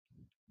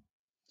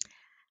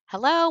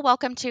Hello,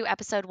 welcome to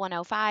episode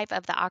 105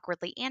 of the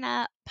Awkwardly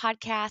Anna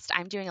podcast.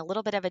 I'm doing a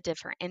little bit of a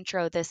different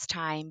intro this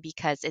time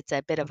because it's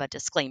a bit of a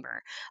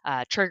disclaimer,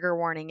 trigger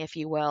warning, if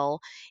you will.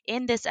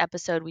 In this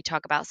episode, we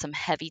talk about some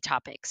heavy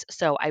topics.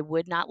 So I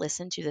would not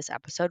listen to this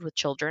episode with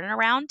children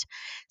around.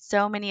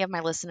 So many of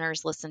my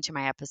listeners listen to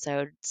my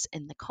episodes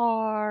in the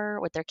car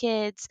with their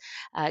kids,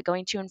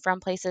 going to and from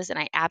places, and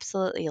I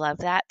absolutely love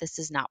that. This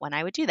is not one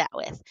I would do that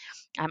with.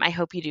 I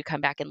hope you do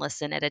come back and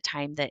listen at a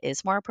time that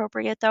is more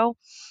appropriate, though.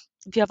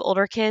 If you have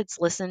older kids,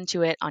 listen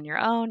to it on your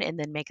own and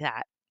then make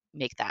that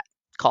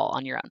call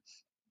on your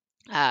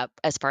own.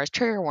 As far as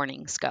trigger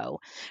warnings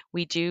go,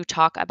 we do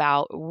talk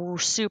about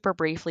super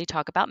briefly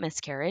talk about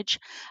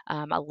miscarriage,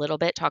 a little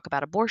bit talk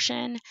about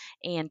abortion,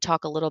 and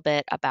talk a little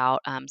bit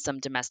about some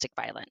domestic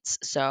violence.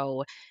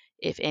 So,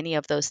 if any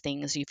of those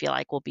things you feel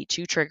like will be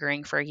too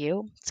triggering for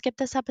you, skip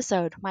this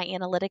episode. My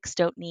analytics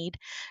don't need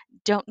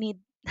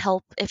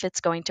help if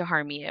it's going to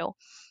harm you.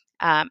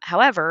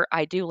 However,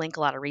 I do link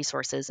a lot of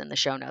resources in the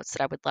show notes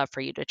that I would love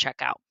for you to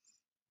check out.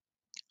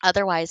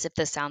 Otherwise, if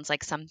this sounds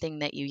like something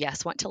that you,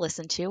 yes, want to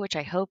listen to, which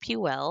I hope you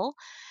will,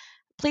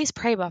 please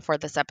pray before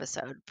this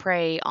episode.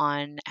 Pray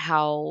on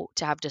how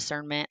to have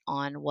discernment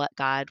on what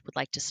God would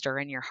like to stir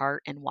in your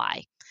heart and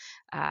why.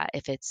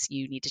 If it's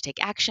you need to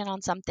take action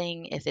on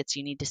something, if it's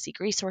you need to seek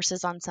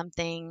resources on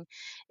something,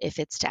 if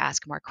it's to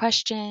ask more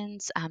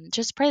questions,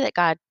 just pray that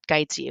God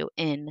guides you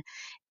in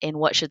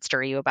what should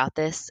stir you about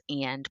this.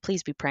 And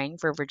please be praying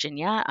for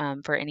Virginia,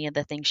 for any of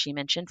the things she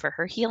mentioned for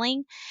her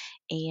healing.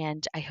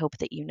 And I hope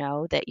that you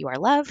know that you are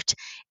loved,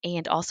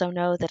 and also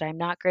know that I'm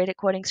not great at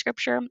quoting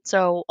scripture.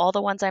 So all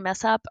the ones I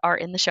mess up are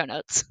in the show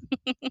notes.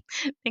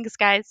 Thanks,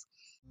 guys.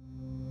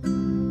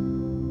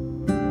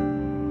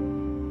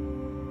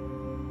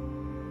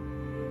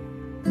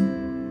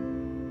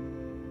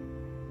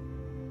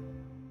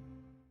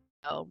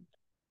 Oh.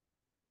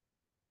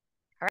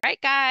 All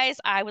right, guys,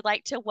 I would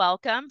like to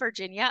welcome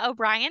Virginia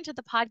O'Brien to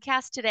the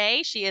podcast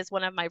today. She is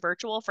one of my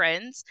virtual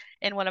friends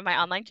in one of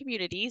my online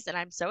communities, and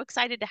I'm so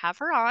excited to have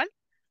her on.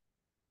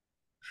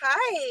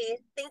 Hi,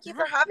 thank you Yeah,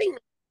 for having me.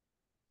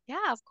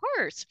 yeah, of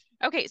course.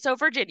 Okay, so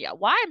Virginia,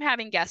 why I'm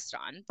having guests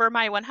on for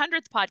my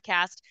 100th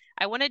podcast,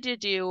 I wanted to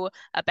do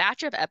a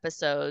batch of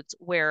episodes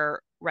where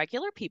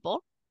regular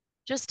people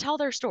just tell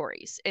their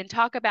stories and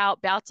talk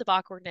about bouts of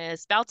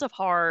awkwardness, bouts of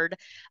hard,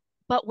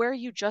 but where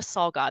you just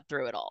saw God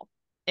through it all.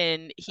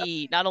 And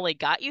he not only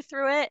got you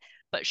through it,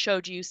 but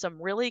showed you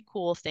some really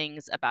cool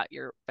things about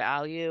your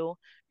value,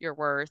 your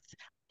worth.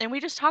 And we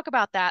just talk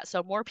about that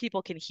so more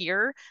people can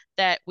hear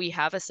that we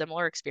have a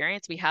similar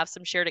experience. We have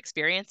some shared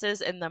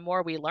experiences. And the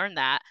more we learn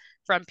that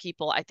from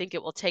people, I think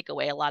it will take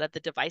away a lot of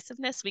the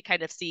divisiveness we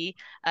kind of see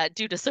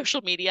due to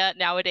social media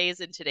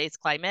nowadays in today's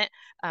climate.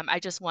 I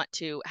just want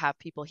to have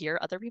people hear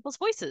other people's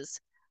voices.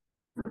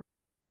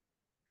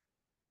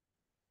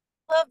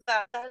 Love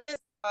that. That is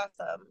awesome.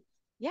 I'm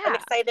Yeah.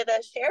 excited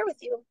to share with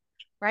you.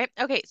 Right?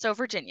 Okay, so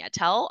Virginia,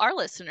 tell our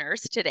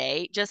listeners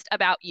today just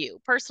about you,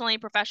 personally,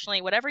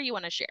 professionally, whatever you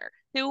want to share.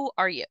 Who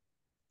are you?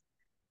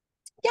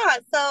 Yeah,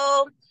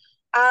 so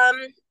um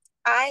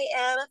I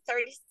am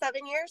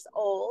 37 years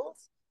old,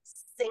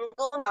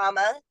 single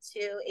mama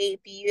to a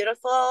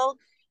beautiful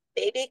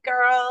baby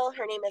girl.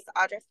 Her name is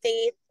Audra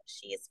Faith.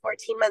 She's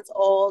 14 months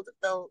old,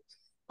 the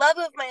love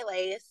of my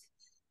life.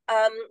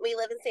 We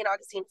live in St.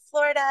 Augustine,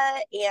 Florida,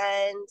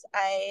 and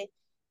I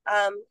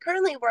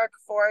currently work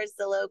for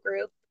Zillow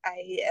Group.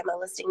 I am a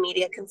listing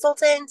media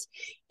consultant,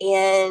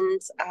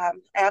 and I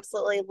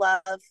absolutely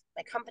love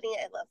my company.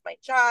 I love my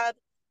job,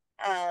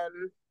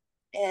 um,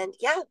 and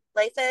yeah,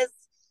 life is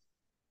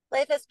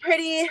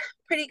pretty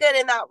good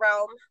in that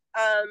realm.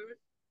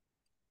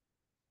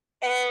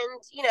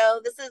 And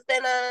this has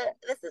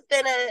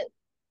been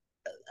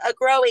a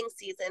growing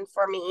season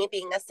for me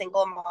being a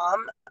single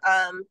mom.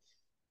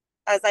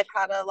 As I've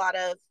had a lot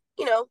of,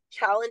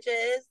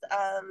 challenges,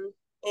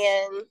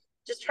 and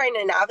just trying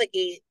to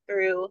navigate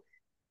through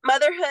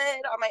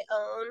motherhood on my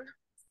own.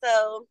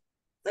 So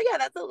yeah,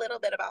 that's a little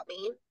bit about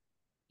me.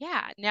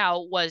 Yeah. Now,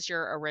 was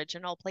your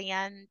original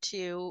plan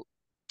to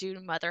do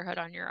motherhood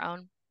on your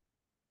own?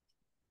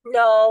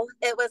 No,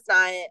 it was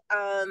not.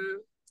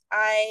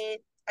 I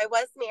I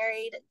was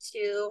married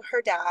to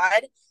her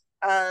dad.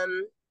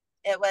 Um,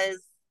 it was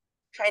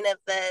kind of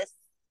this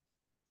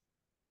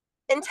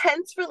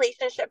intense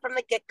relationship from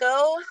the get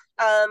go.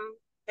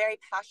 Very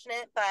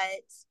passionate, but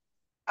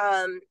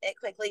it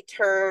quickly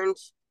turned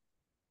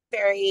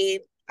very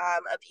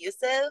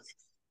abusive.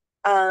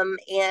 And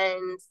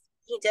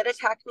he did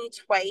attack me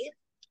twice.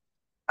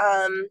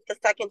 The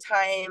second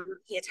time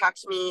he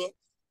attacked me,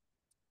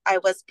 I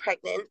was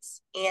pregnant,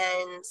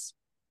 and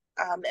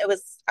it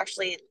was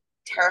actually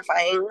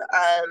terrifying.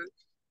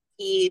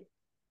 He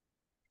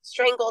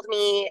strangled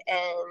me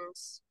and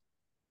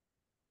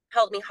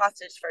held me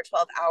hostage for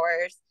 12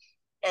 hours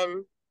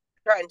and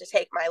threatened to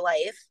take my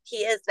life. He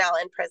is now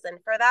in prison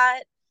for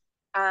that.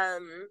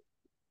 Um,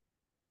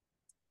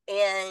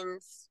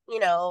 and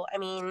I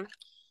mean,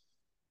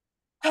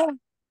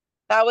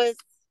 that was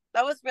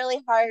really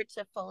hard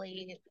to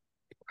fully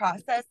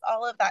process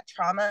all of that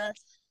trauma.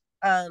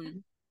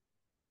 Um,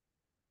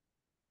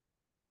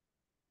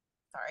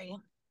 sorry.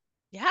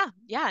 Yeah,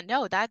 yeah,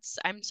 no,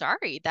 I'm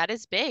sorry. That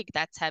is big.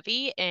 That's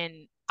heavy.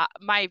 And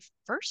my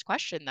first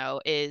question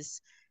though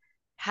is,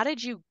 how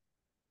did you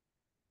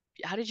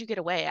how did you get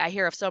away? I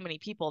hear of so many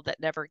people that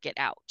never get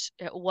out.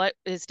 What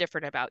is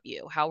different about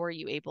you? How were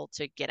you able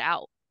to get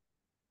out?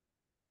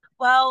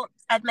 Well,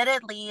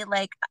 admittedly,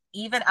 like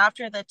even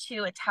after the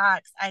two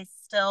attacks, I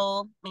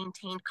still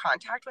maintained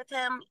contact with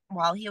him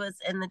while he was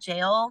in the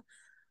jail.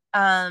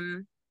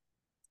 Um,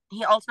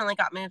 he ultimately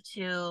got moved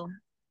to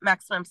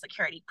maximum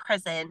security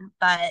prison,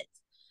 but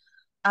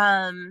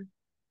um,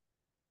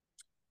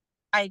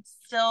 I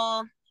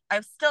still, I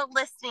was still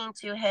listening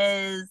to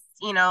his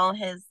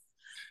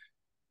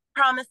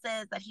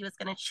promises that he was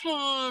going to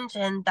change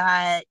and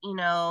that,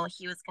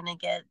 he was going to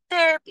get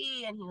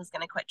therapy and he was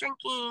going to quit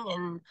drinking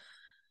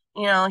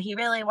and he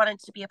really wanted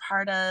to be a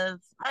part of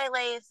my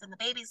life and the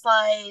baby's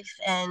life.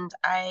 And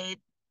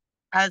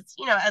as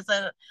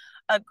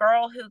a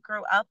girl who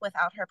grew up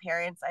without her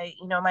parents,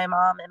 my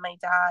mom and my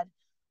dad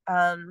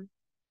um,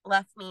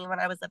 left me when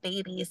I was a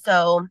baby.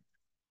 So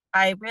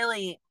I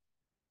really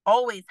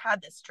always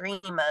had this dream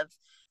of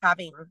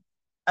having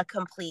a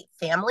complete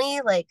family,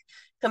 like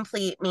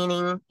complete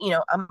meaning,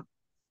 a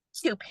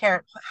two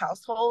parent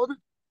household.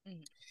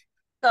 Mhm.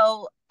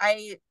 So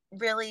I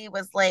really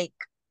was like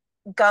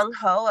gung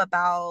ho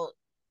about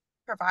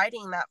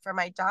providing that for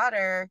my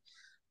daughter.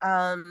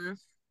 Um,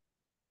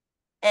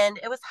 and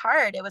it was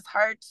hard. It was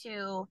hard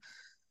to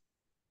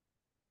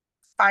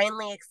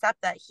finally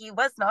accept that he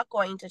was not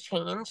going to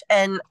change.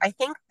 And I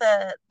think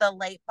the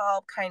light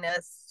bulb kind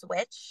of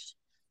switched.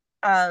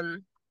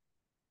 Um,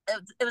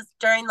 it was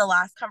during the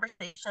last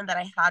conversation that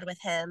I had with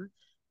him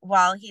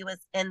while he was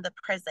in the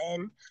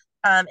prison.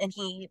 And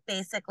he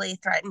basically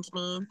threatened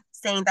me,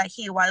 saying that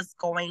he was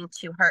going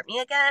to hurt me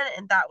again.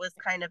 And that was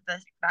kind of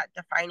that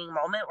defining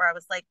moment where I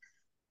was like,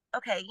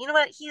 okay, you know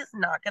what? He's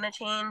not going to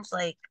change.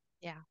 Like,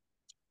 Yeah.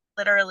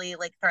 literally,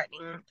 like,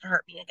 threatening to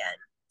hurt me again.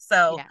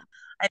 So Yeah.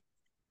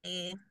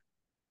 I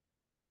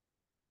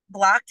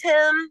blocked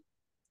him.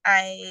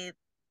 I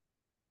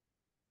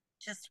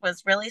just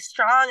was really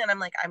strong. And I'm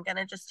like, I'm going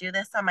to just do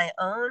this on my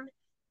own.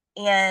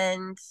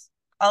 And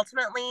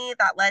ultimately,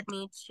 that led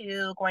me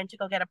to going to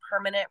go get a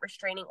permanent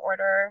restraining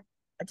order,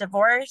 a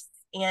divorce,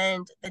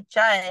 and the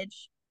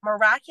judge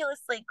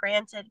miraculously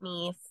granted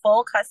me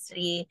full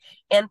custody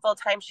and full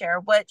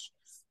timeshare, which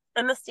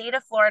in the state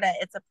of Florida,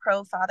 it's a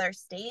pro father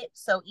state.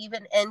 So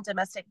even in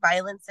domestic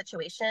violence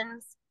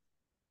situations,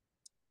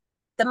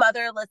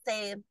 let's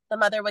say the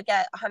mother would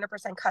get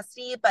 100%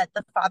 custody, but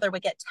the father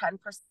would get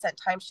 10%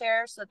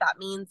 timeshare. So that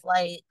means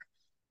like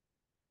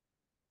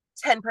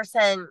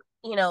 10%,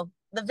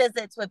 the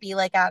visits would be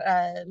like at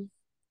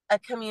a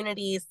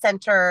community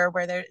center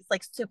where there's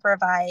like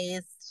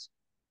supervised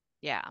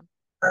Yeah.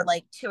 for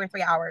like 2 or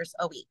 3 hours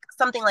a week,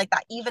 something like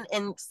that, even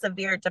in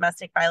severe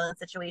domestic violence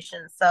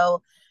situations.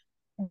 So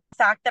the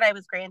fact that I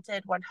was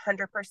granted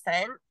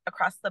 100%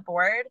 across the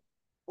board,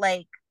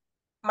 like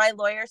my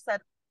lawyer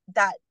said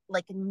that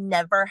like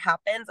never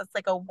happens. That's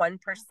like a 1%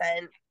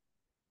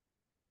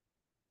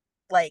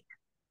 like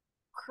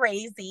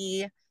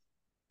crazy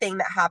thing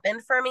that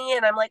happened for me.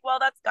 And I'm like, well,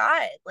 that's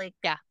God. Like,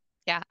 Yeah.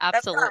 Yeah,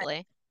 that's God.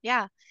 absolutely.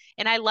 Yeah.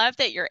 And I love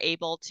that you're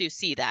able to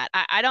see that.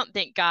 I don't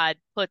think God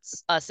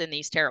puts us in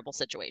these terrible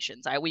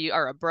situations. We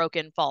are a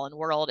broken, fallen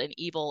world and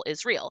evil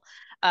is real.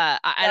 I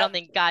don't Yep.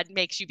 think God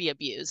makes you be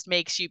abused,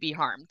 makes you be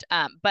harmed.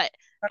 But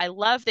I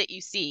love that you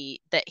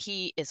see that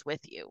He is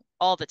with you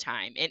all the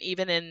time. And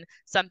even in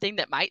something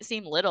that might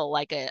seem little,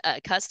 like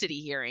a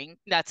custody hearing,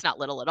 that's not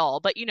little at all,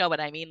 but you know what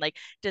I mean? Like,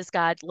 does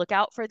God look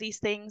out for these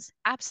things?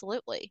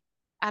 Absolutely.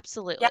 Yeah.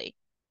 Absolutely.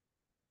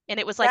 And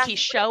it was like Yeah. he's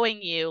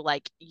showing you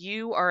like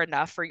you are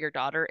enough for your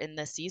daughter in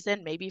this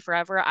season, maybe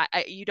forever.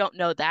 You don't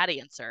know that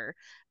answer,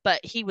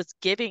 but he was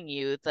giving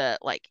you the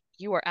like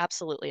you are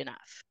absolutely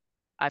enough.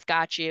 I've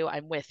got you.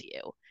 I'm with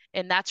you.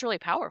 And that's really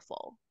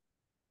powerful.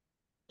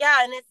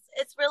 Yeah. And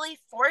it's really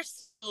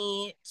forced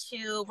me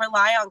to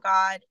rely on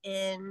God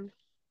in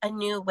a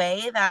new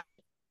way that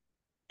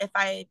if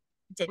I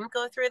didn't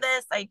go through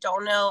this, I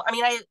don't know. I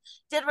mean, I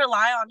did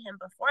rely on him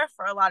before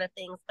for a lot of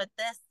things, but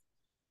this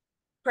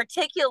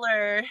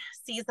particular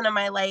season of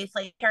my life,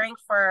 like caring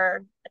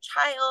for a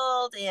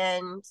child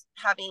and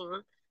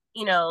having,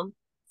 you know,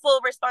 full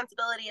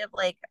responsibility of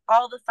like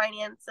all the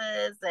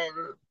finances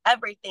and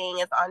everything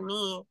is on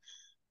me.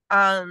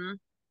 Um,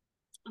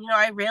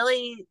 I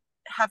really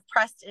have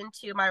pressed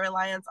into my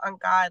reliance on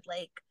God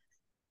like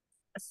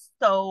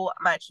so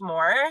much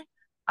more.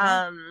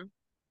 Yeah. Um,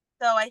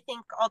 so I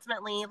think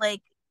ultimately,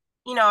 like,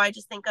 I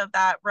just think of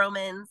that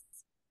Romans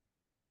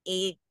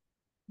 8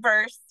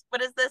 verse.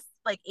 What is this?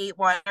 Like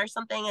 8:1 or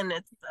something. And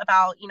it's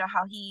about,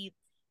 how he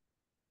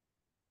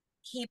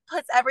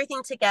puts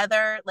everything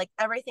together, like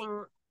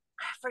everything.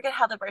 I forget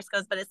how the verse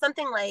goes, but it's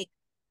something like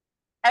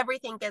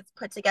everything gets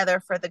put together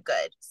for the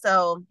good.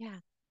 So Yeah.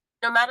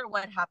 no matter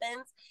what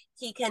happens,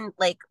 he can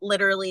like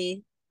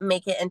literally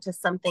make it into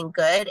something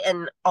good,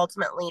 and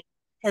ultimately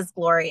his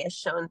glory is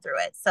shown through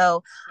it.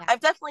 So Yeah. I've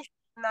definitely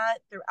seen that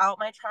throughout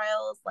my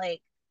trials.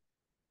 Like,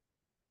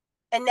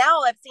 and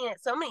now I've seen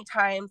it so many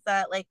times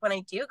that like when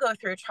I do go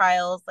through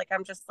trials, like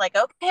I'm just like,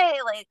 okay,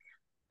 like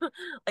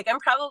like I'm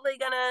probably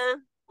gonna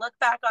look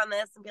back on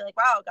this and be like,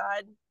 wow,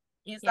 God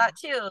used Yeah. that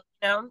too, you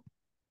know?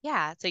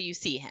 Yeah. So you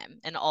see him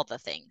in all the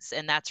things,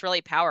 and that's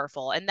really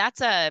powerful. And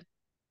that's a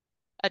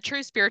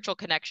true spiritual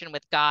connection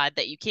with God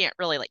that you can't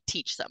really like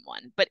teach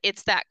someone, but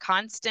it's that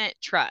constant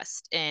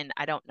trust. And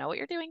I don't know what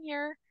you're doing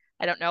here.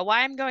 I don't know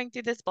why I'm going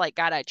through this, but like,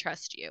 God, I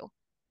trust you.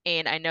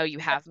 And I know you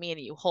have me and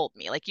you hold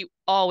me. Like you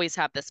always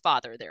have this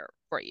father there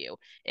for you.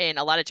 And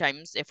a lot of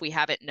times, if we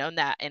haven't known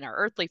that in our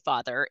earthly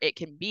father, it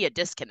can be a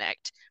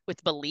disconnect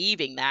with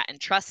believing that and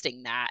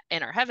trusting that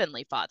in our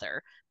heavenly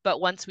father.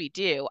 But once we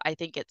do, I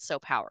think it's so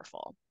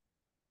powerful.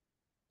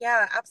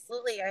 Yeah,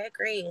 absolutely. I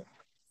agree.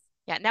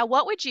 Yeah. Now,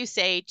 what would you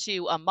say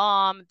to a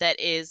mom that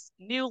is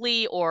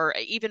newly or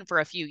even for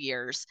a few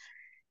years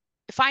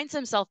finds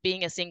himself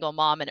being a single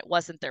mom and it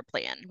wasn't their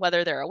plan,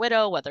 whether they're a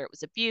widow, whether it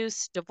was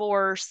abuse,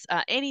 divorce,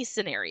 any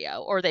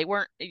scenario, or they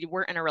weren't you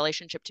weren't in a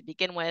relationship to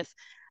begin with?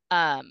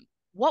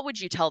 What would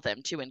you tell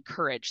them to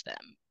encourage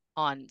them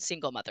on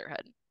single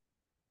motherhood?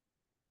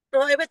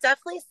 Well, I would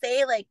definitely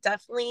say like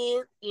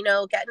definitely, you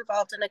know, get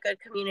involved in a good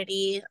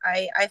community.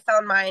 I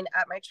found mine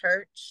at my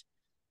church.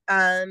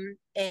 And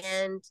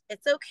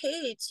it's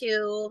okay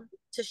to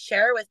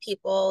share with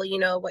people, you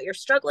know, what you're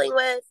struggling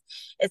with.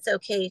 It's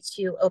okay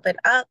to open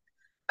up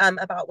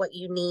about what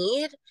you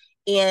need.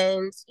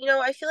 And, you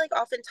know, I feel like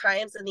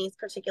oftentimes in these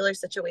particular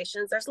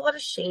situations, there's a lot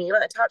of shame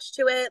attached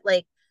to it.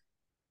 Like,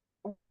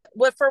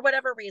 what for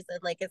whatever reason,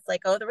 like it's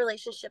like, oh, the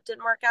relationship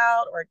didn't work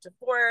out or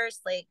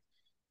divorce. Like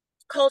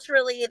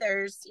culturally,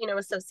 there's, you know,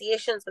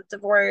 associations with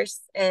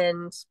divorce.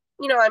 And,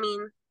 you know, I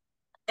mean,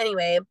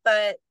 anyway,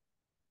 but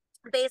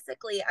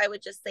basically, I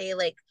would just say,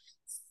 like,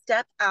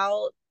 step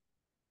out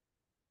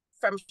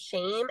from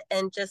shame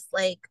and just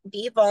like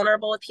be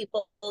vulnerable with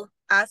people,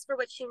 ask for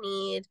what you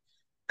need.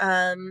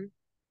 And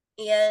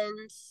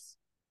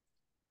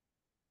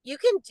you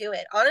can do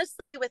it. Honestly,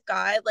 with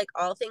God, like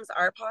all things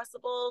are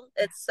possible.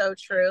 Yeah. It's so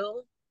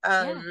true.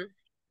 Yeah.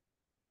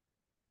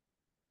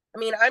 I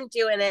mean, I'm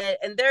doing it,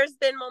 and there's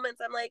been moments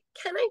I'm like,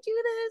 can I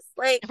do this?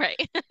 Like,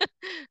 Right.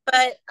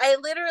 but I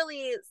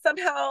literally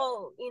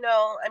somehow, you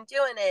know, I'm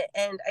doing it,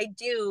 and I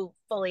do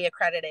fully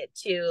accredit it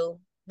to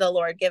the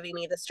Lord giving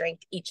me the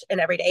strength each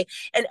and every day.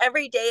 And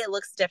every day it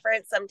looks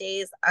different. Some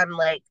days I'm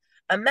like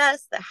a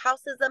mess, the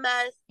house is a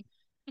mess,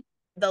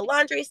 the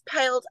laundry's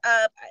piled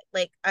up,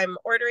 like I'm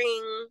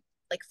ordering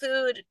like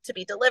food to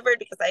be delivered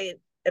because I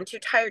am too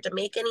tired to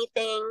make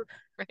anything.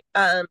 Right.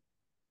 Um,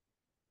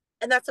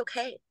 and that's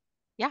okay.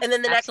 Yeah, And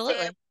then the next day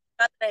absolutely.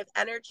 I have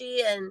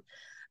energy and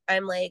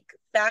I'm like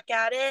back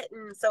at it.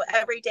 And so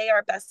every day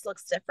our best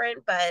looks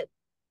different. But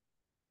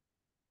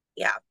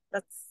yeah, I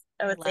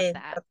I would love say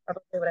that. that's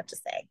probably what I have to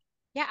say.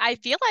 Yeah, I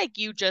feel like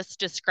you just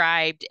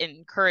described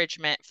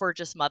encouragement for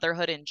just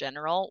motherhood in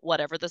general,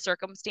 whatever the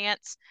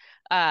circumstance.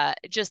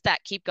 Just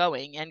that keep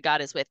going and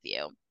God is with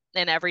you.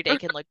 And every day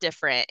can look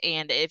different.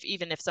 And if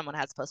even if someone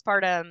has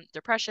postpartum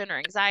depression or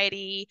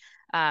anxiety,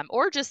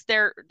 or just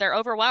they're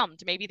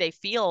overwhelmed, maybe they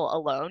feel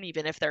alone,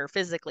 even if they're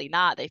physically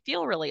not, they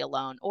feel really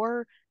alone,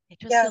 or it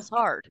just Yeah. feels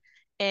hard.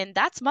 And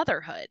that's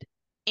motherhood.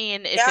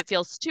 And if Yeah. it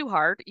feels too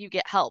hard, you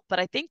get help. But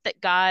I think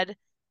that God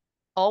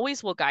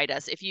always will guide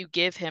us if you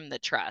give him the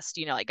trust.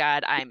 Like,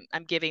 God, I'm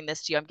giving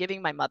this to you. I'm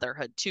giving my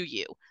motherhood to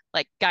you.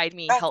 Like, guide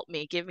me, Yeah. help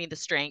me, give me the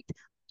strength.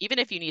 Even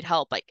if you need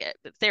help, like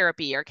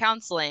therapy or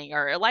counseling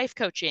or life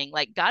coaching,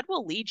 like God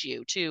will lead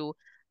you to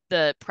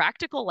the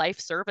practical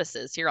life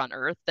services here on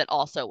earth that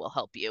also will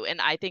help you.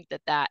 And I think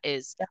that that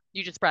is, Yeah.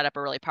 you just brought up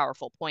a really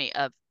powerful point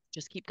of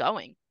just keep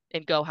going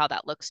and go how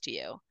that looks to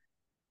you.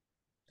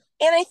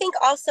 And I think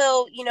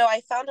also, you know,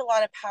 I found a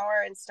lot of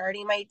power in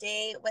starting my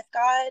day with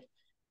God.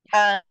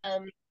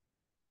 Um,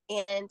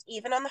 and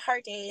even on the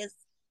hard days,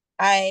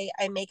 I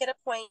make it a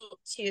point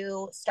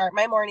to start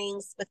my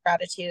mornings with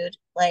gratitude.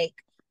 Like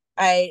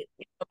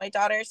my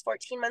daughter is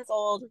 14 months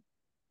old.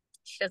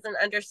 She doesn't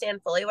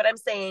understand fully what I'm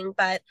saying,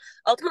 but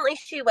ultimately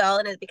she will,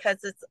 and it's because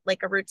it's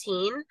like a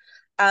routine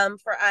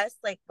for us.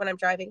 Like when I'm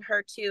driving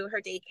her to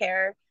her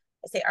daycare,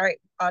 I say, all right,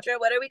 Audra,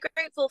 what are we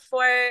grateful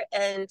for?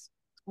 And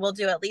we'll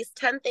do at least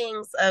 10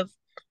 things of,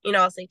 you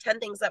know, I'll say 10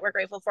 things that we're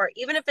grateful for,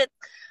 even if it's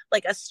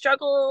like a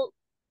struggling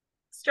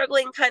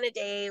kind of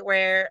day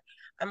where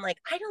I'm like,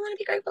 I don't want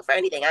to be grateful for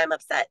anything. I'm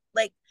upset.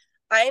 Like,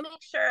 I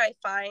make sure I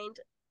find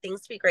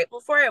things to be grateful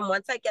for. And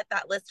once I get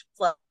that list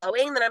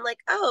flowing, then I'm like,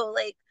 oh,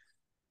 like,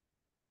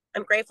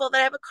 I'm grateful that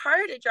I have a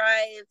car to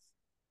drive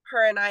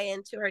her and I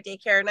into her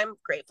daycare. And I'm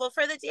grateful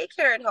for the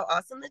daycare and how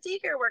awesome the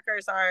daycare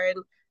workers are.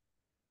 And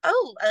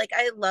oh, like,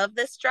 I love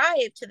this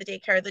drive to the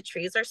daycare. The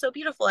trees are so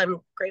beautiful. I'm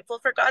grateful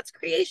for God's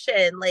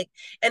creation. Like,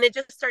 and it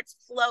just starts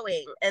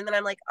flowing. And then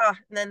I'm like, oh,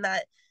 and then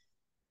that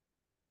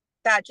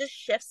just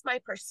shifts my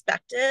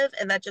perspective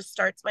and that just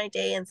starts my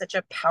day in such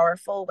a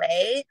powerful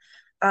way.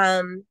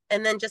 And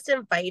then just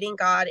inviting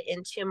God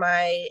into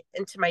my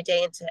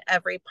day, into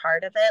every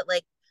part of it.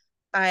 Like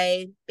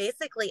I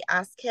basically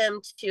ask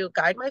him to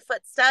guide my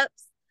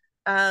footsteps.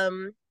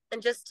 and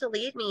just to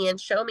lead me and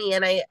show me.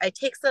 And I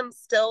take some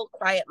still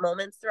quiet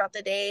moments throughout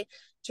the day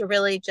to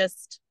really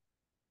just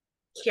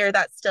hear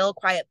that still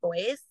quiet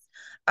voice.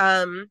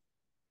 Um,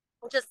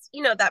 just,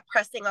 that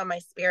pressing on my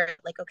spirit,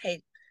 like,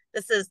 okay,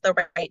 this is the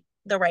right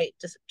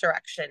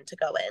direction to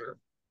go in.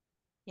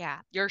 Yeah,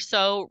 you're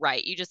so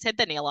right. You just hit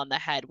the nail on the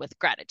head with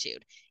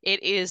gratitude.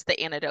 It is the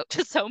antidote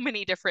to so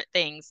many different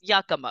things,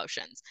 yuck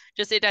emotions.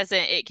 Just it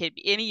could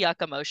be any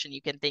yuck emotion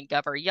you can think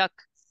of or yuck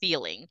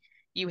feeling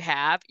you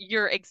have.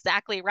 You're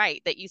exactly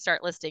right that you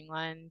start listing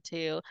one,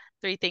 two,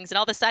 three things, and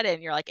all of a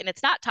sudden you're like, and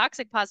it's not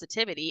toxic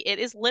positivity. It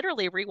is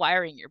literally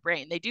rewiring your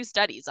brain. They do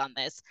studies on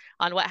this,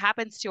 on what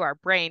happens to our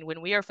brain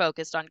when we are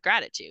focused on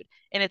gratitude,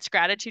 and it's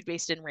gratitude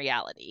based in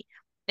reality.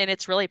 And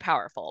it's really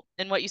powerful.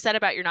 And what you said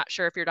about you're not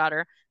sure if your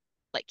daughter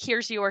like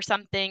hears you or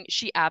something,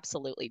 she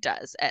absolutely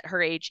does. At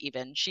her age,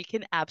 even, she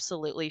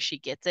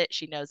gets it,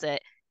 she knows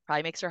it,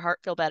 probably makes her heart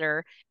feel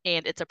better.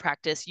 And it's a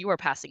practice you are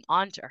passing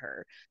on to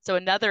her. So,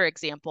 another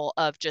example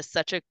of just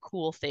such a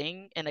cool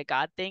thing and a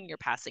God thing you're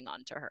passing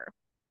on to her.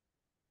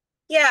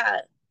 Yeah.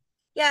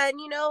 Yeah. And,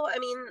 I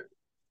mean,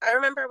 I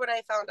remember when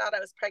I found out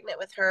I was pregnant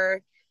with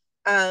her,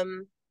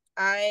 um,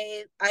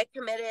 I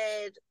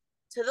committed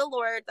to the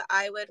Lord that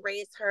I would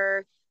raise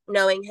her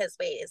knowing his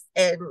ways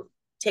and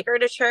take her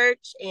to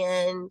church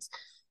and,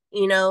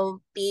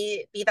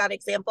 be that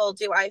example.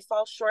 Do I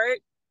fall short?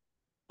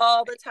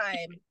 All the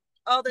time,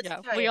 all the Yeah,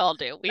 we time. all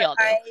do. We But all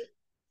do.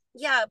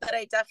 yeah, but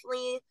I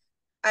definitely,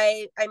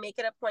 I make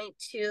it a point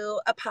to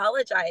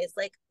apologize.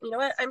 Like, you know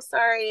what? I'm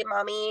sorry,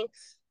 mommy.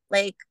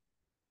 Like,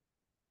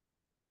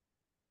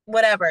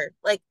 whatever.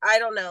 Like, I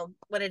don't know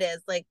what it is.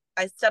 Like,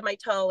 I stubbed my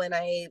toe and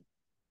I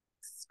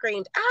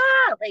screamed,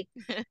 ah, like,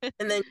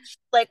 and then she's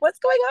like, what's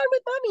going on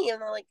with mommy?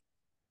 And I'm like,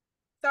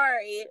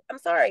 sorry, I'm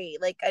sorry.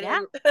 Like, I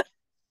Yeah. didn't.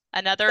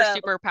 Another So,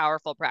 super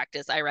powerful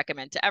practice I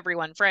recommend to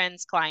everyone,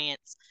 friends,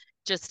 clients,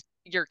 just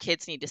your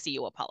kids need to see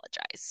you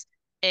apologize.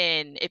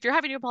 And if you're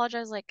having to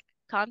apologize like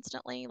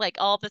constantly, like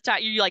all the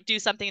time, you like do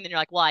something and then you're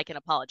like, well, I can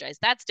apologize.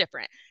 That's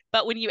different.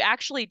 But when you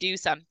actually do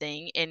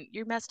something and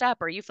you messed up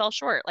or you fell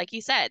short, like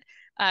you said,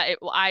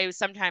 I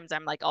sometimes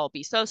I'm like, I'll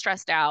be so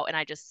stressed out and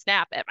I just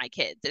snap at my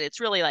kids. And it's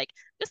really like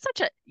just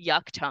such a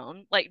yuck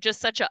tone, like just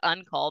such a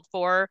uncalled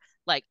for,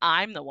 like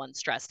I'm the one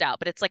stressed out,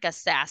 but it's like a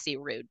sassy,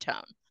 rude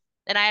tone.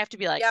 And I have to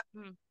be like, yeah,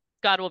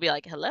 God will be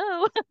like,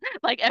 hello,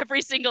 like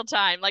every single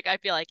time. Like I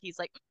feel like he's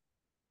like,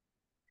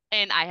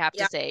 and I have to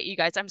yeah, say, you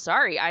guys, I'm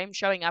sorry. I'm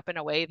showing up in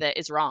a way that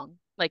is wrong.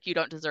 Like you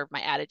don't deserve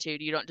my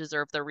attitude. You don't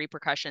deserve the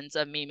repercussions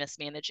of me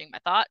mismanaging my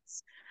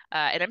thoughts.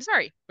 And I'm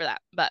sorry for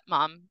that. But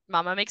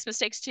mama makes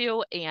mistakes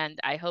too, and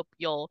I hope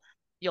you'll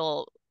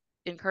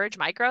encourage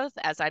my growth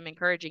as I'm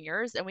encouraging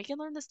yours, and we can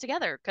learn this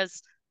together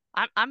because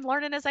I'm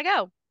learning as I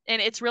go.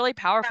 And it's really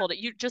yeah, powerful that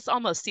you just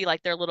almost see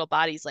like their little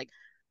bodies like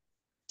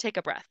take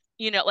a breath.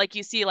 Like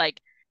you see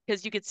like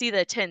because you could see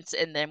the tense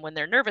in them when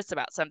they're nervous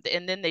about something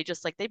and then they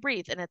just like they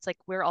breathe and it's like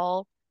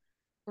we're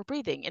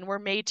breathing and we're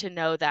made to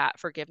know that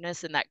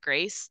forgiveness and that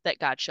grace that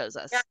God shows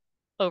yeah, us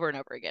over and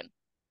over again.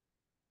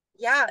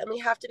 yeah. And we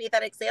have to be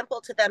that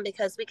example to them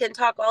because we can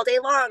talk all day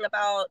long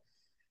about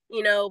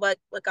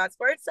what God's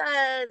word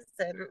says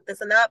and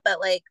this and that, but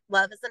like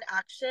love is an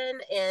action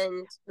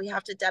and we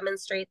have to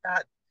demonstrate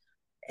that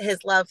his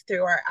love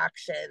through our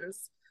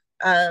actions.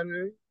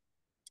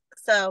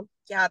 So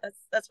yeah,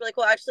 that's really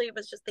cool. Actually, I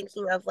was just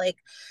thinking of like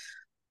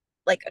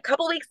a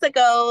couple weeks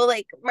ago,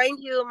 like mind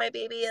you, my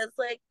baby is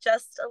like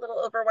just a little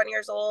over 1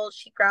 years old.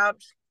 She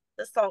grabbed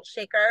the salt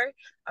shaker.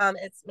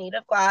 It's made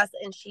of glass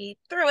and she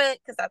threw it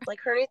because that's like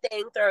her new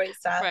thing, throwing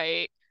stuff.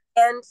 Right.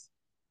 And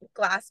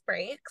glass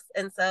breaks.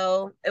 And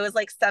so it was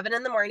like 7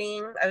 in the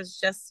morning. I was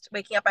just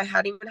waking up. I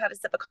hadn't even had a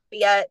sip of coffee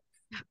yet.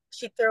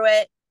 She threw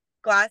it,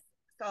 glass,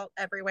 salt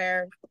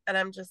everywhere. And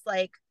I'm just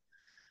like,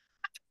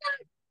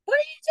 what are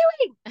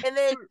you doing? And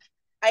then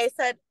I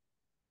said,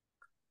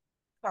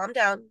 calm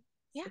down.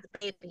 Yeah. It's a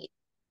baby.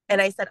 And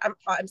Yeah. I said,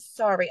 I'm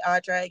sorry,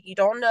 Audra. You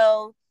don't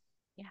know.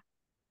 Yeah.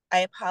 I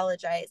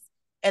apologize.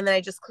 And then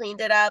I just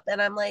cleaned it up.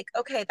 And I'm like,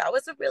 okay, that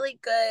was a really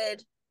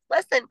good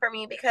lesson for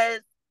me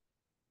because,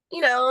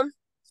 you know,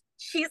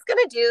 she's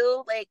gonna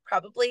do like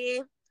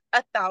probably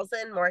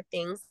 1,000 more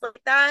things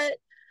like that.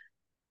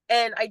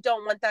 And I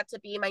don't want that to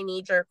be my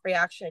knee jerk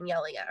reaction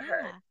yelling at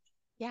her. Yeah.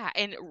 Yeah.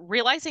 And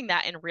realizing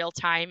that in real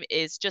time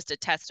is just a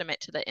testament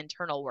to the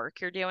internal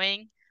work you're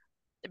doing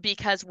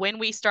because when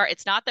we start,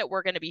 it's not that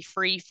we're going to be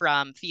free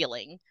from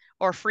feeling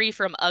or free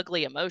from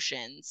ugly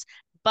emotions,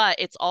 but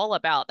it's all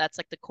about that's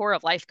like the core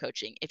of life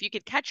coaching. If you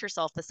could catch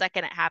yourself the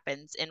second it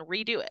happens and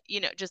redo it,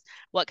 just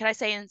what can I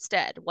say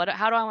instead?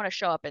 How do I want to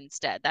show up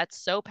instead?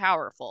 That's so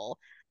powerful.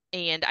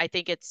 And I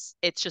think it's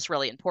just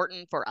really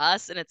important for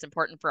us and it's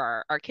important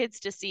for our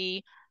kids to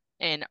see.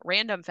 And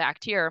random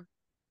fact here,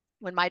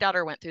 when my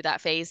daughter went through that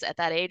phase at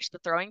that age, the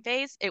throwing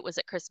phase, it was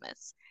at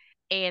Christmas.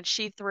 And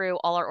she threw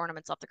all our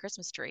ornaments off the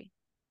Christmas tree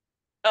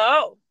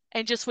Oh,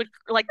 and just would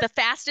like the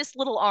fastest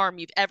little arm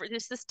you've ever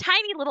just this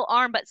tiny little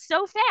arm but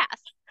so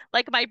fast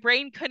like my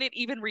brain couldn't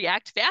even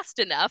react fast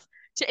enough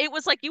to it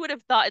was like you would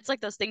have thought it's like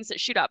those things that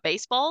shoot out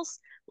baseballs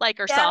like,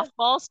 or Yeah.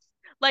 softballs.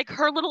 Like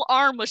her little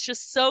arm was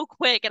just so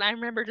quick. And I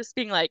remember just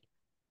being like,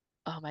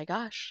 oh my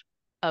gosh.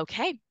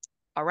 Okay.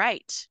 All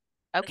right. This is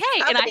Okay.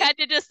 And I happening. had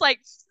to just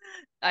like,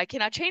 I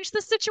cannot change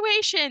the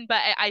situation.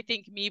 But I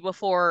think me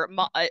before,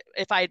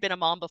 if I had been a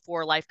mom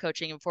before life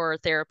coaching and before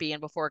therapy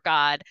and before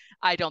God,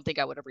 I don't think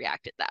I would have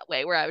reacted that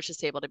way, where I was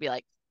just able to be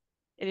like,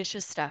 it is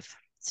just stuff.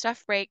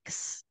 Stuff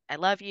breaks. I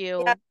love Yeah.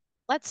 you.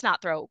 Let's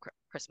not throw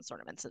Christmas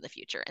ornaments in the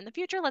future. In the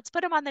future, let's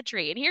put them on the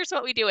tree. And here's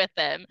what we do with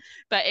them.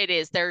 But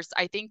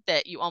I think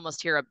that you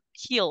almost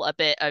heal a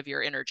bit of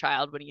your inner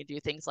child when you do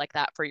things like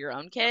that for your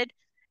own kid.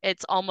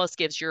 It's almost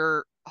gives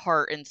your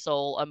heart and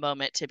soul a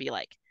moment to be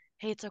like,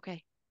 hey, it's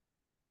okay.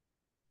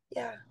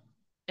 Yeah.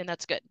 And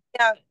that's good.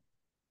 Yeah.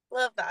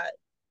 Love that.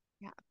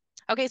 Yeah.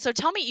 Okay, so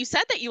tell me, you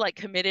said that you like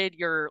committed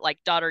your like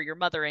daughter, your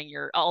mothering,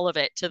 your all of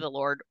it to the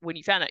Lord when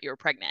you found out you were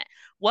pregnant.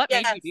 What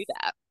made you do Yes.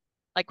 that?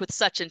 Like with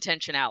such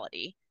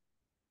intentionality?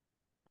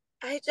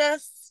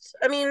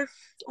 I mean,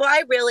 well,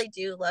 I really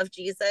do love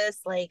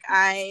Jesus. Like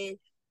I've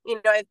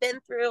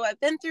been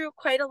through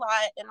quite a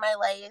lot in my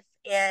life,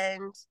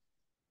 and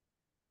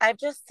I've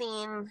just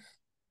seen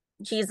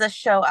Jesus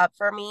show up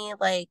for me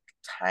like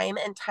time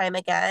and time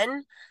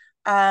again.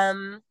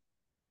 Um,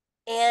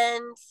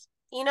 and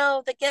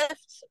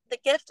the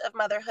gift of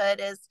motherhood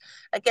is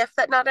a gift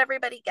that not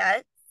everybody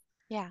gets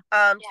Yeah.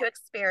 to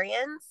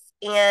experience.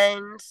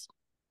 And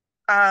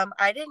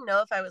I didn't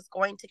know if I was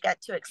going to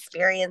get to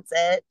experience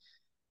it.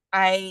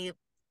 I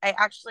I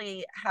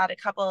actually had a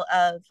couple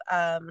of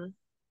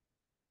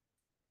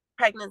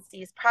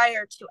pregnancies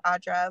prior to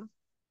Audra,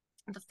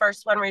 the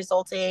first one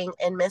resulting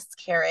in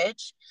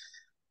miscarriage,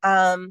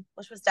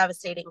 which was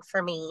devastating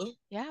for me.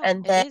 Yeah,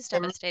 And it then, is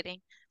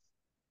devastating.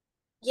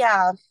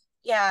 yeah,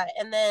 yeah.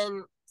 And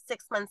then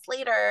 6 months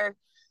later,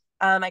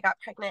 I got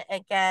pregnant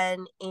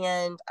again,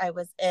 and I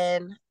was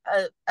in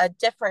a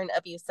different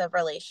abusive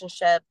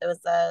relationship. It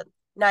was a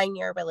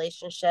 9-year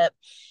relationship.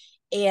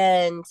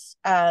 And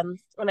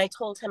when I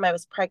told him I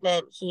was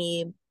pregnant,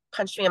 he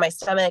punched me in my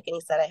stomach and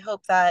he said, I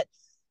hope that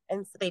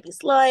ends the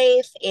baby's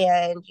life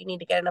and you need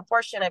to get an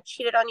abortion. I've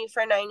cheated on you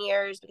for 9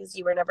 years because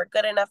you were never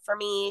good enough for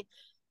me.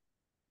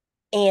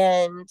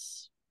 And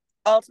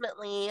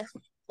ultimately,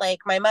 like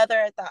my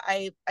mother,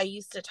 I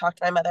used to talk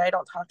to my mother. I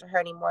don't talk to her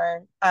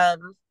anymore.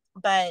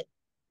 But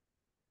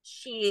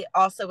she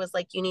also was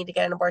like, you need to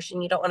get an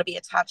abortion. You don't want to be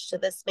attached to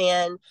this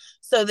man.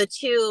 So the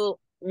two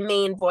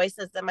main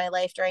voices in my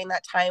life during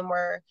that time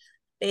were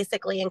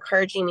basically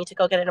encouraging me to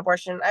go get an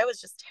abortion. I was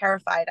just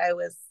terrified. I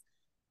was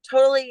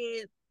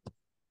totally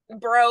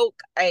broke.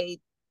 I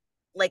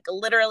like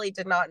literally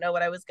did not know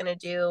what I was going to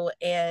do.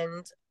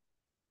 And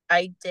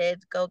I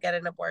did go get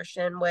an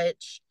abortion,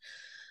 which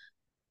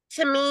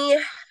to me,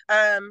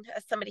 as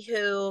somebody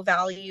who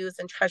values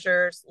and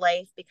treasures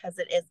life because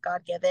it is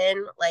God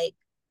given, like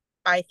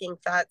I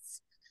think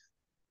that's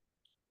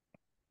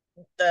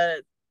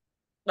the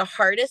the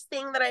hardest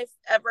thing that I've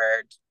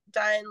ever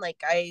done.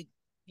 Like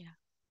Yeah.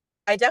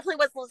 I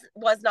definitely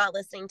was not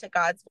listening to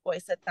God's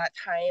voice at that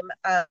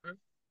time.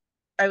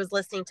 I was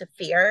listening to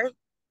fear,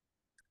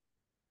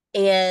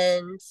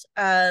 and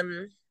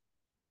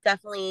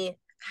definitely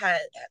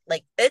had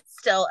like it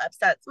still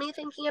upsets me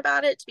thinking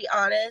about it, to be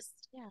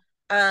honest. Yeah.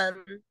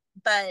 Um,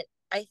 but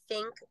I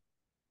think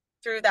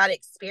through that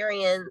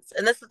experience,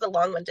 and this is a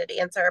long-winded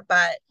answer,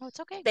 but Oh, it's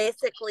okay.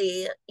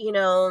 basically,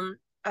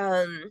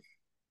 um,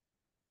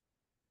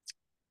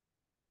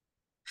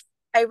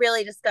 I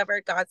really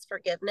discovered God's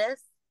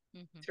forgiveness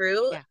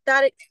through Yeah.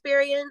 that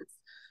experience.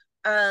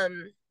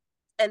 Um,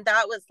 and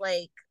that was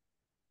like,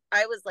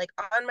 I was like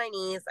on my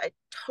knees. I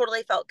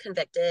totally felt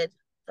convicted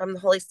from the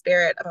Holy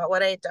Spirit about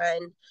what I had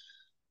done.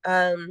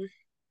 Um,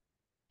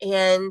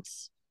 and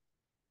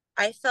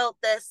I felt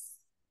this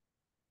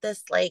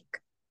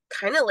like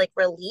kind of like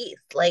relief,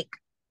 like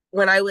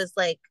when I was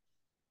like,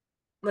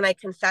 when I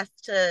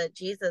confessed to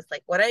Jesus,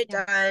 like what I'd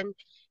Yeah. done.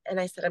 And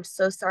I said, I'm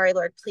so sorry,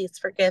 Lord, please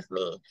forgive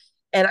me.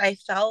 And I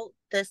felt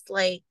this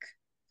like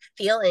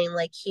feeling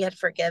like he had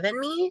forgiven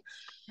me.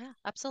 Yeah,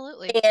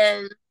 absolutely.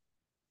 And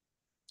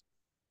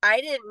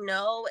I didn't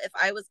know if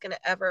I was going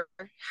to ever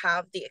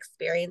have the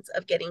experience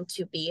of getting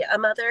to be a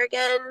mother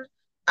again.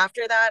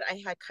 After that,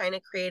 I had kind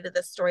of created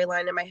this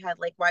storyline in my head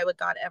like, why would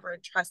God ever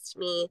trust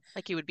me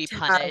Like you would be to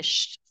have?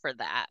 punished for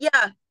that.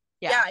 Yeah,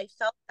 Yeah. yeah, I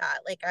felt that.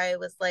 Like, I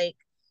was like,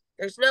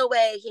 there's no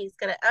way he's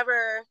going to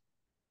ever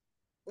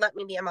let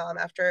me be a mom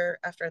after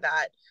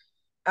that.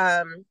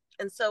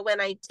 And so when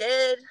I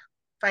did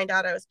find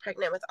out I was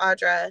pregnant with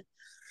Audra,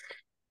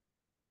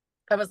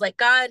 I was like,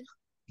 God,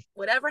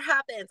 whatever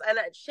happens, and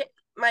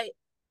my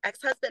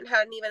ex-husband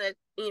hadn't even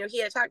he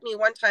had attacked me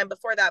one time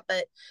before that,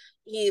 but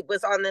he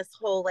was on this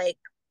whole like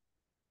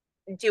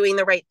doing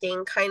the right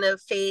thing kind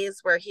of phase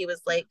where he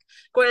was Yeah. like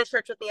going to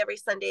church with me every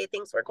Sunday.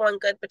 Things were going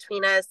good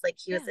between us. Like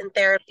he was Yeah. in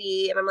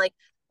therapy, and I'm like,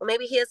 well,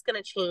 maybe he is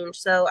going to change.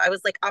 So I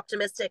was like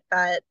optimistic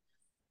that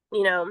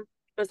it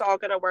was all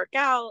going to work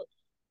out.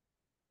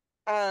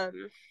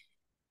 Um,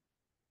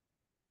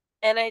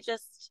 and I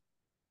just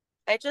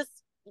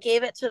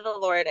gave it to the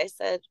Lord. I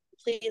said,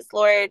 please,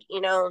 Lord,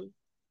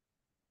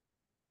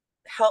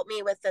 help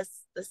me with this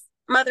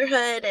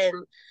motherhood.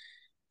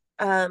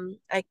 And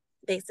I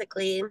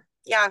basically,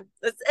 yeah,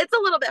 it's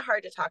a little bit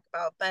hard to talk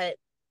about, but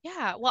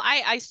Yeah, well,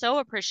 I so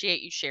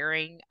appreciate you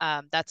sharing.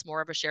 That's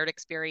more of a shared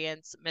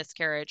experience,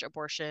 miscarriage,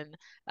 abortion,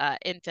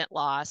 infant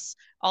loss.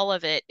 All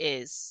of it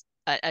is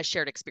a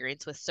shared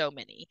experience with so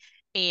many.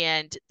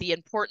 And the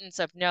importance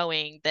of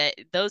knowing that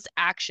those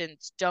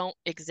actions don't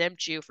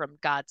exempt you from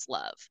God's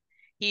love.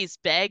 He's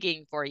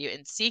begging for you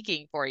and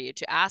seeking for you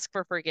to ask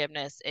for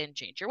forgiveness and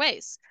change your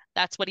ways.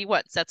 That's what he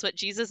wants. That's what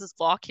Jesus's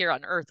walk here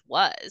on earth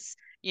was.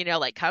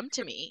 Like come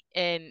to me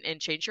and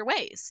change your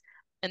ways.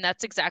 And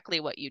that's exactly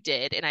what you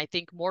did. And I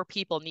think more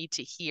people need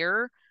to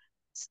hear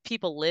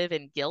people live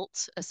in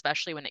guilt,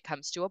 especially when it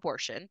comes to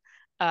abortion.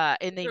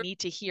 And they need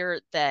to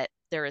hear that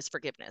there is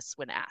forgiveness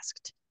when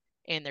asked,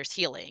 and there's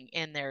healing,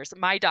 and there's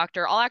my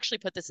doctor. I'll actually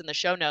put this in the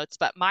show notes,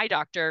 but my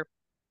doctor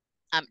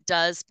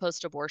does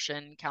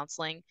post-abortion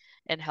counseling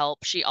and help.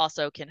 She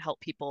also can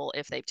help people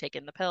if they've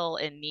taken the pill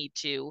and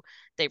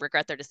they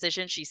regret their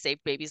decision. She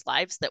saved babies'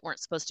 lives that weren't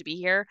supposed to be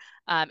here.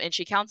 And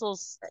she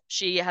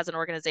has an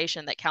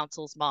organization that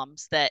counsels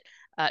moms that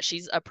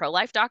she's a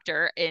pro-life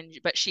doctor,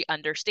 but she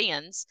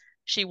understands,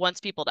 she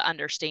wants people to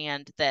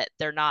understand that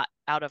they're not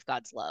out of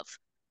God's love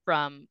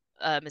from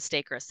a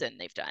mistake or a sin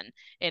they've done.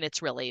 And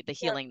it's really the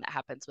yeah, healing that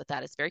happens with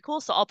that is very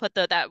cool. So I'll put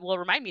that will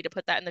remind me to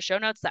put that in the show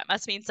notes. That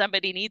must mean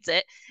somebody needs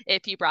it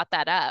if you brought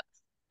that up.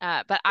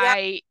 But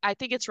yeah, I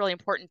think it's really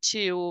important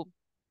to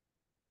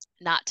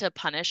not to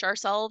punish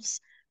ourselves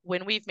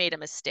when we've made a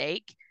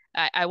mistake.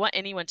 I want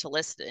anyone to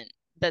listen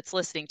that's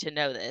listening to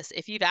know this.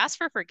 If you've asked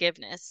for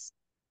forgiveness,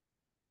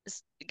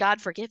 God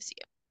forgives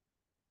you.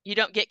 You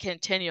don't get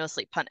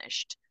continuously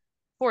punished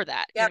for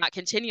that. You're yeah. not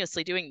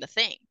continuously doing the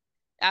thing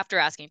after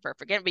asking for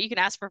forgiveness, but you can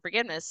ask for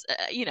forgiveness,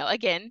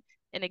 again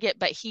and again.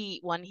 But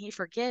when he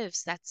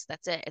forgives, that's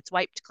it. It's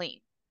wiped clean.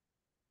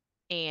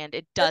 And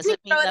it Doesn't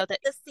he doesn't throw mean it though into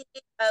that the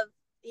sea of,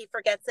 he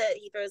forgets it,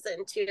 he throws it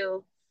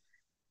into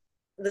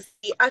the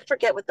sea. I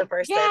forget what the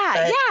verse said, yeah,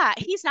 but yeah,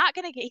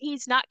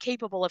 he's not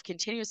capable of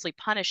continuously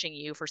punishing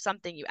you for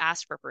something you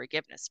asked for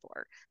forgiveness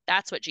for.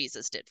 That's what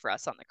Jesus did for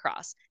us on the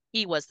cross.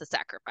 He was the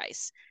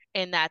sacrifice.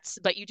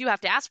 But you do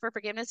have to ask for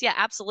forgiveness. Yeah,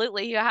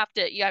 absolutely. And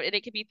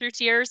it can be through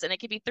tears, and it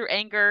can be through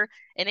anger,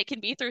 and it can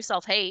be through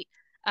self-hate.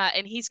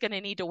 And he's going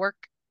to need to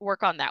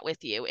work on that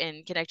with you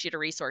and connect you to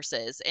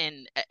resources.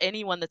 And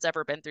anyone that's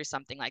ever been through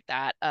something like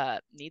that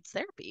needs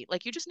therapy.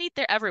 Like you just need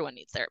everyone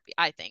needs therapy,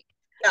 I think.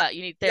 yeah,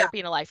 You need yeah, therapy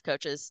and a life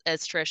coach, as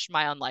Trish,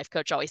 my own life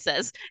coach, always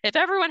says. If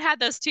everyone had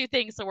those two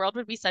things, the world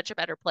would be such a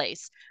better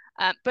place.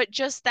 But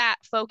just that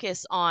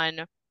focus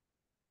on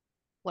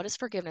what does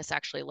forgiveness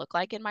actually look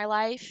like in my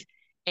life,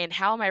 and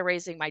how am I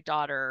raising my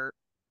daughter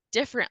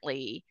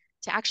differently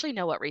to actually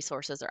know what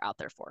resources are out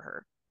there for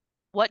her?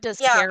 What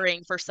does yeah,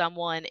 caring for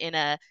someone in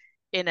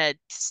a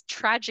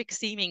tragic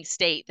seeming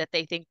state that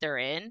they think they're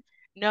in,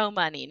 no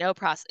money, no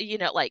process,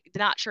 like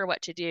not sure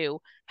what to do,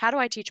 how do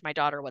I teach my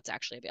daughter what's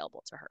actually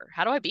available to her?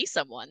 How do I be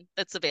someone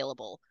that's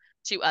available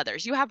to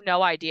others? You have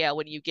no idea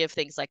when you give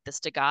things like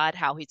this to God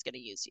how he's going to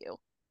use you.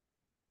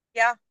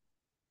 yeah.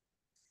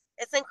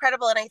 It's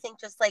incredible. And I think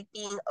just like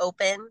being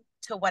open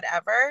to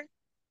whatever,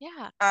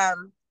 Yeah.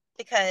 um,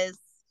 because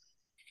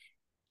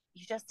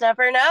you just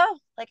never know.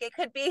 Like it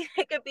could be,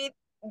 it could be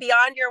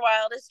beyond your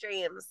wildest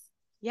dreams.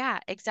 Yeah,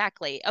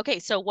 exactly. Okay,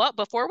 so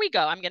before we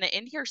go, I'm going to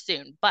end here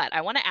soon, but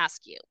I want to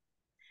ask you,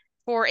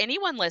 for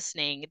anyone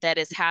listening that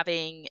is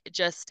having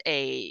just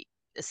a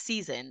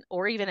season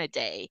or even a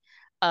day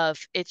of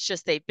it's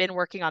just they've been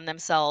working on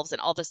themselves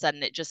and all of a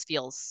sudden it just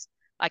feels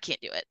I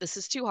can't do it. This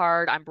is too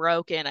hard. I'm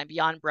broken. I'm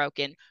beyond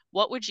broken.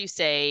 What would you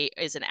say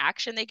is an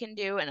action they can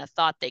do and a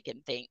thought they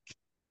can think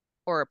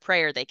or a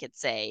prayer they could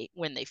say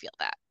when they feel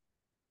that?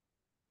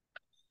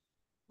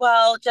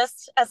 Well,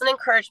 just as an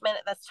encouragement,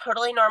 that's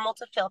totally normal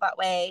to feel that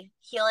way.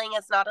 Healing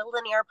is not a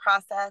linear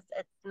process.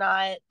 It's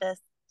not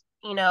this,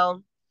 you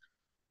know,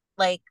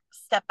 like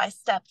step by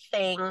step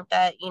thing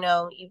that,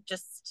 you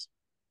just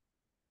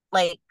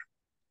like,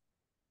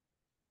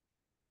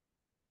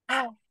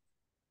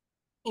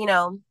 you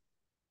know,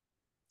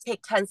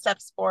 take 10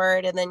 steps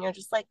forward and then you're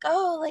just like,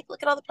 oh, like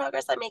look at all the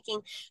progress I'm making.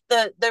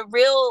 The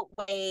real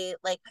way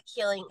like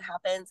healing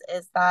happens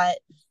is that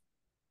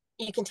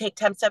you can take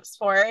 10 steps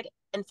forward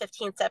and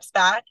 15 steps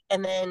back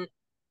and then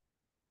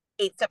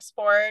 8 steps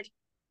forward,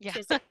 Yeah.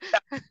 2 steps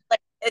back. Like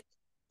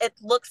it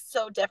looks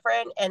so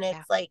different, and Yeah.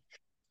 it's like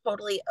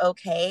totally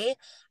okay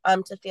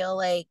to feel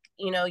like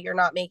you're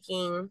not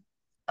making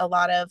a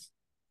lot of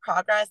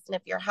progress. And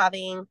if you're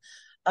having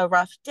a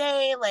rough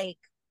day, like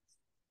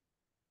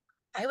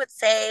I would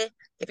say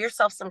give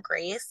yourself some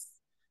grace.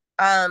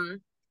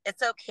 um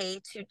it's okay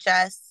to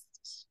just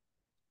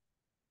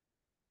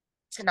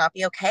to not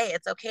be okay.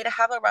 It's okay to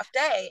have a rough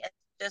day and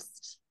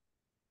just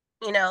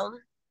you know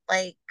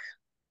like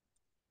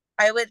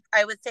I would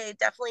say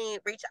definitely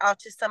reach out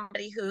to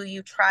somebody who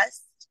you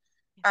trust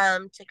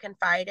to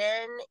confide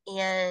in.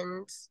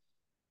 And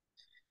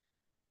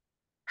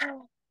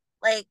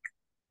like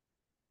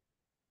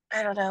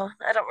I don't know.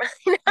 I don't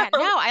really Yeah, know.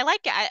 no, I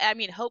like it. I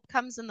mean, hope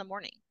comes in the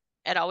morning.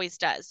 It always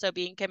does. So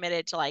being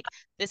committed to like,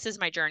 this is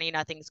my journey.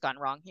 Nothing's gone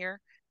wrong here.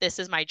 This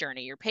is my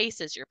journey. Your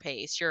pace is your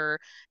pace.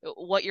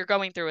 What you're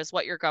going through is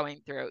what you're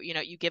going through.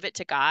 You give it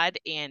to God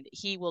and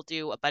he will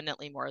do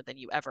abundantly more than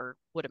you ever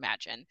would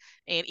imagine.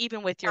 And Yeah.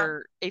 even with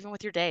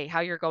your day, how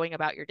you're going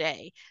about your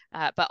day.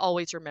 But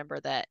always remember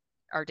that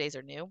our days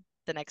are new.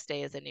 The next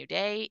day is a new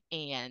day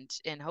and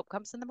hope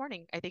comes in the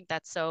morning. I think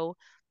that's so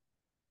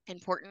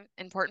important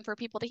for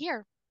people to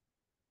hear.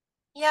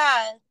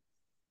 Yeah.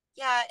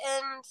 Yeah.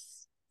 And,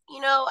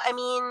 I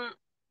mean,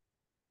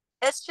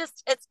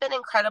 it's been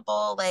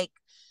incredible, like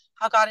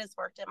how God has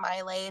worked in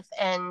my life.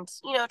 And,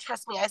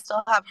 trust me, I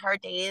still have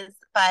hard days,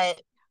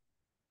 but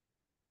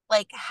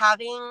like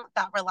having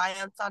that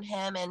reliance on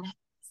Him and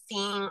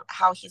seeing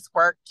how He's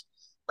worked,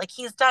 like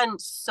He's done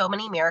so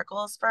many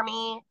miracles for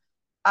me.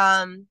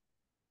 Um,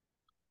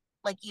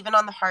 like even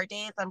on the hard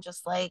days, I'm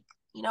just like,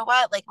 you know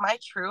what? Like my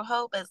true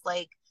hope is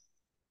like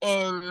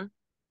in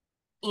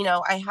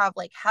I have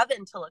like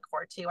heaven to look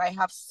forward to. I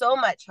have so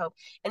much hope.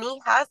 And he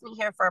has me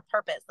here for a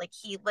purpose. Like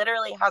he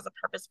literally has a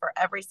purpose for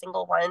every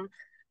single one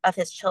of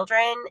his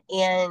children.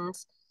 And,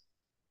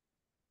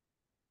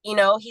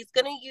 he's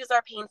going to use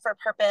our pain for a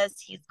purpose.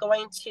 He's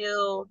going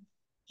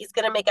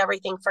to make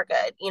everything for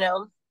good.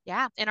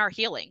 Yeah, and our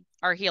healing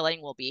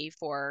will be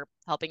for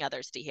helping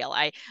others to heal.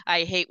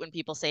 I hate when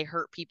people say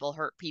hurt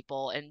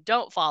people and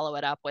don't follow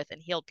it up with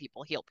and heal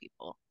people heal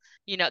people.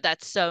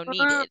 That's so Mm-hmm.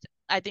 needed.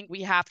 I think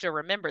we have to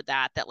remember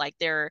that like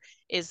there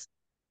is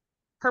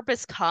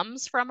purpose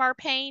comes from our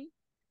pain,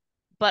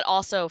 but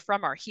also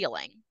from our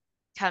healing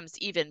comes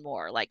even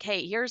more like,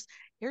 hey, here's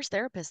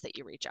therapists that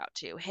you reach out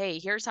to. Hey,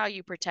 here's how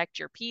you protect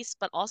your peace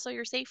but also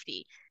your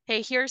safety.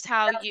 Hey, here's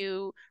how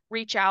you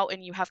reach out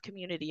and you have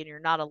community and you're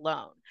not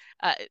alone.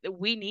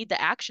 We need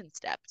the action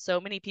step. So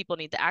many people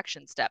need the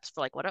action steps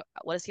for like, what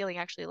does healing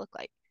actually look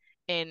like?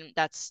 And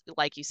that's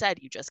like you said,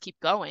 you just keep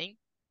going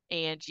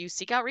and you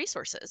seek out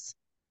resources.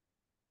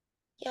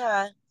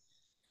 Yeah.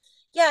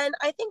 Yeah. And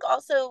I think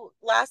also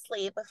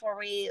lastly, before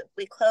we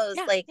close,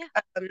 Yeah, like yeah,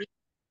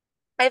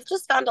 I've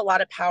just found a lot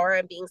of power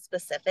in being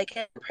specific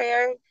in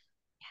prayer.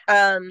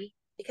 Um,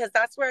 because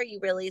that's where you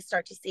really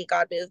start to see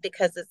God move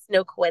because it's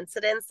no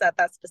coincidence that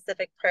that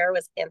specific prayer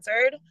was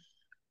answered.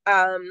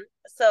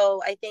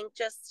 So I think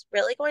just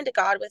really going to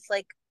God with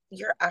like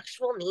your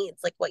actual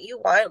needs, like what you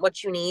want,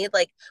 what you need.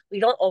 Like we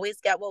don't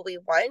always get what we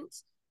want,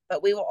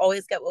 but we will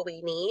always get what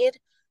we need.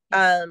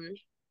 yeah, Um,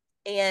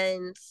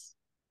 and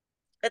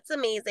it's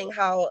amazing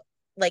how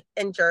like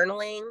in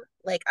journaling,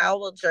 like I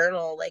will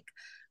journal like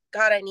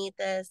God, I need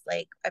this.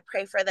 Like I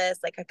pray for this.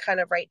 Like I kind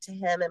of write to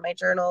him in my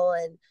journal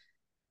and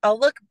I'll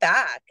look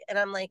back and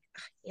I'm like,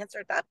 I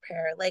answered that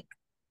prayer. Like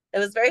it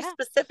was a very yeah,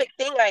 specific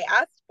thing I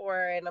asked for.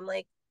 And I'm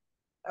like,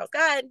 oh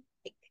God,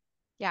 like,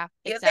 yeah,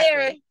 he was there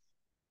exactly. He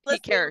listening.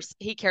 cares.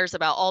 He cares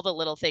about all the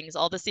little things,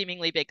 all the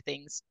seemingly big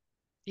things.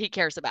 He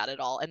cares about it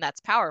all, and that's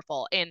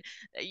powerful. And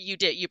you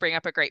bring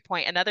up a great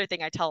point. Another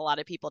thing I tell a lot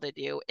of people to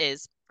do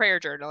is prayer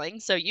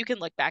journaling. So you can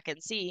look back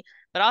and see,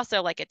 but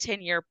also like a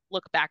 10-year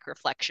look back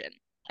reflection.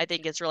 I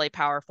think is really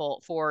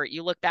powerful for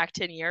you look back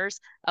 10 years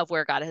of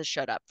where God has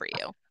showed up for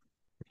you.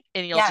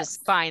 And you'll Yes.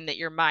 just find that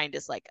your mind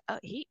is like, oh,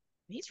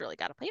 he's really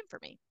got a plan for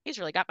me. He's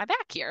really got my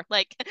back here.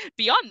 Like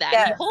beyond that, he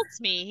Yes. holds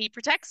me, he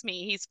protects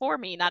me, he's for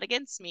me, not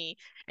against me.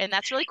 And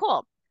that's really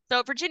cool.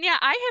 So, Virginia,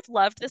 I have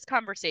loved this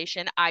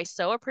conversation. I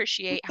so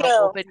appreciate Thank how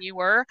you. open you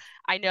were.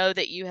 I know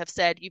that you have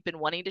said you've been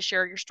wanting to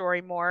share your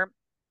story more,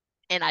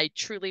 and I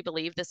truly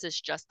believe this is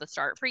just the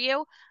start for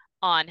you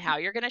on how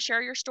you're going to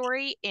share your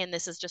story. And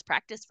this is just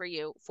practice for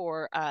you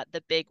for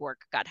the big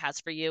work God has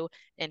for you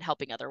in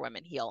helping other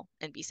women heal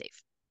and be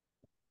safe.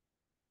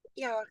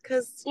 Yeah,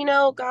 because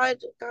God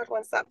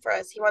wants that for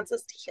us. He wants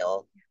us to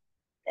heal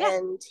Yeah.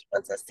 and he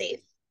wants us safe.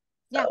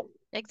 Yeah, So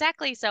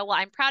exactly. So, well,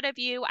 I'm proud of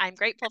you. I'm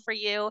grateful for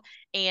you.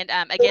 And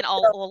thank again, you.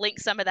 I'll link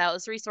some of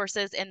those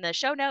resources in the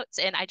show notes.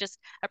 And I just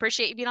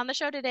appreciate you being on the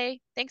show today.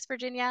 Thanks,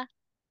 Virginia.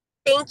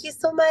 Thank you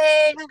so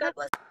much. God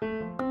bless.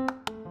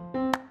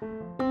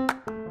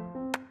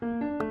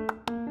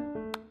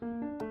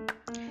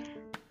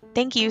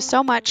 Thank you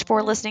so much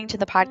for listening to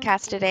the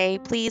podcast today.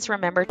 Please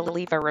remember to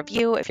leave a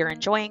review if you're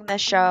enjoying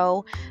this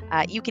show.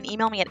 You can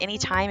email me at any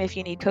time if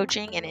you need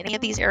coaching in any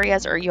of these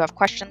areas or you have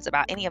questions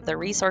about any of the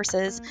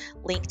resources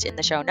linked in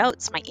the show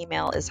notes. My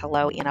email is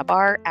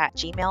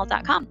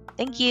helloannabar@gmail.com.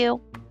 Thank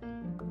you.